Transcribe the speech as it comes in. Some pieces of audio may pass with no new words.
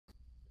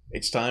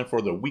It's time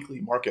for the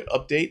weekly market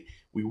update.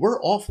 We were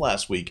off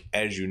last week,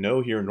 as you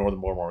know, here in northern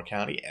Baltimore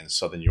County and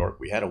southern New York.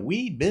 We had a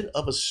wee bit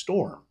of a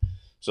storm,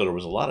 so there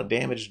was a lot of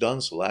damage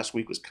done. So last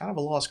week was kind of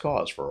a lost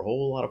cause for a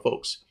whole lot of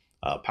folks.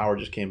 Power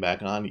just came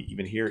back on.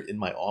 Even here in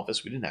my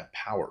office, we didn't have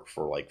power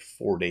for like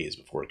 4 days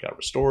before it got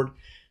restored.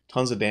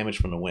 Tons of damage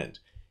from the wind,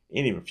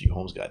 and even a few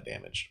homes got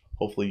damaged.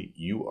 Hopefully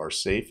you are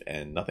safe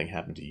and nothing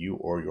happened to you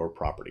or your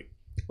property.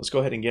 Let's go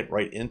ahead and get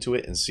right into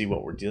it and see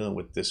what we're dealing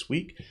with this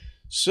week.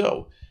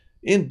 So,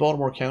 in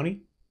Baltimore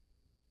County,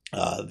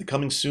 the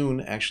coming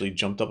soon actually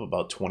jumped up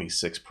about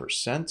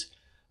 26%.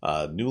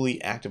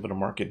 Newly active in the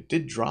market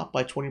did drop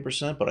by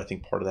 20%, but I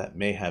think part of that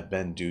may have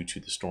been due to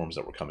the storms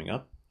that were coming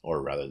up,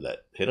 or rather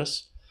that hit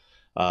us.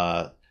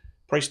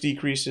 Price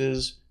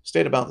decreases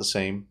stayed about the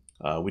same.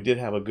 We did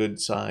have a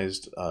good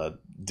sized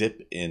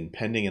dip in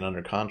pending and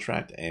under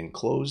contract and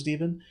closed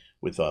even,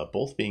 with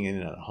both being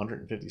in at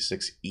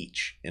 156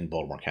 each in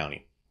Baltimore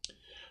County.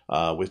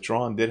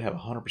 Withdrawn did have a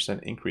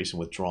 100% increase in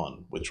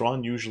withdrawn.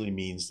 Withdrawn usually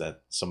means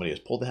that somebody has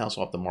pulled the house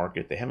off the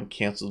market. They haven't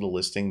canceled the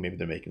listing. Maybe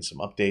they're making some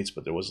updates,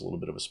 but there was a little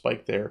bit of a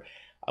spike there.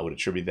 I would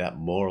attribute that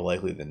more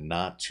likely than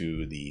not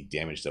to the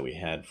damage that we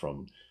had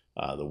from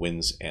the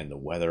winds and the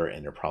weather,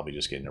 and they're probably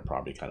just getting their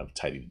property kind of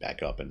tidied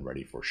back up and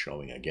ready for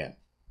showing again.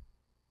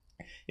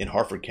 In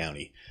Harford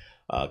County,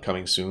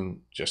 coming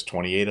soon, just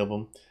 28 of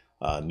them.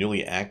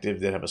 Newly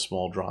active did have a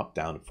small drop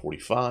down to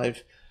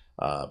 45.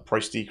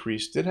 Price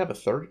decrease did have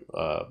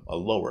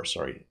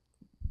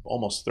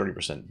almost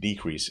 30%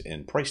 decrease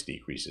in price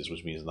decreases,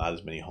 which means not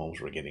as many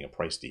homes were getting a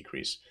price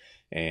decrease.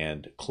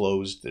 And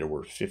closed, there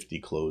were 50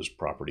 closed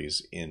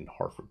properties in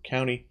Harford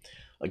County.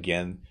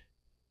 Again,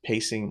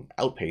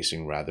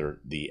 outpacing rather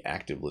the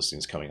active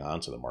listings coming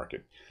onto the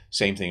market.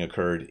 Same thing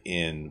occurred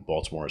in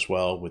Baltimore as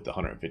well, with the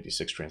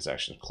 156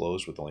 transactions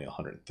closed, with only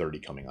 130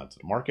 coming onto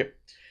the market.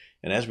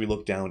 And as we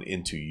look down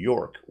into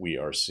York, we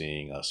are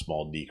seeing a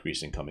small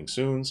decrease in coming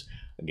soons.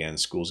 Again,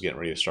 school's getting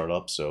ready to start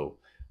up, so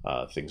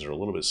things are a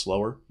little bit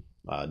slower.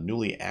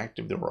 Newly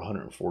active, there were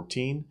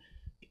 114.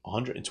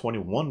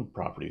 121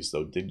 properties,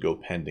 though, did go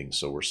pending,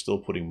 so we're still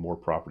putting more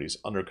properties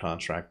under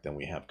contract than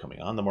we have coming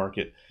on the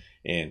market.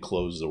 And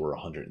closed, there were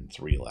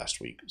 103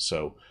 last week.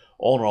 So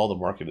all in all, the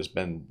market has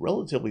been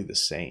relatively the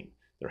same.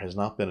 There has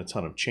not been a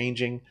ton of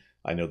changing.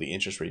 I know the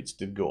interest rates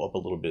did go up a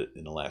little bit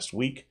in the last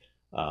week,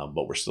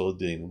 but we're still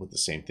dealing with the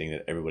same thing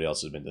that everybody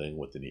else has been dealing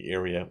with in the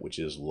area, which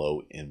is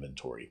low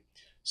inventory.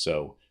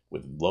 So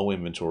with low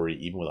inventory,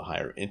 even with a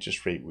higher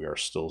interest rate, we are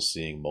still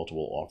seeing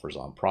multiple offers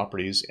on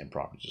properties, and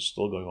properties are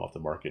still going off the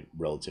market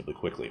relatively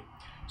quickly.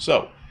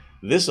 So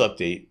this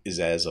update is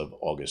as of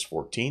August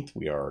 14th.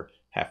 We are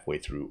halfway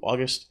through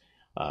August.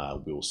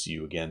 We will see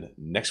you again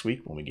next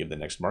week when we give the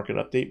next market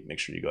update. Make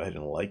sure you go ahead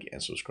and like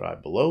and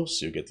subscribe below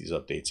so you'll get these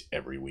updates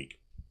every week.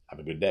 Have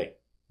a good day.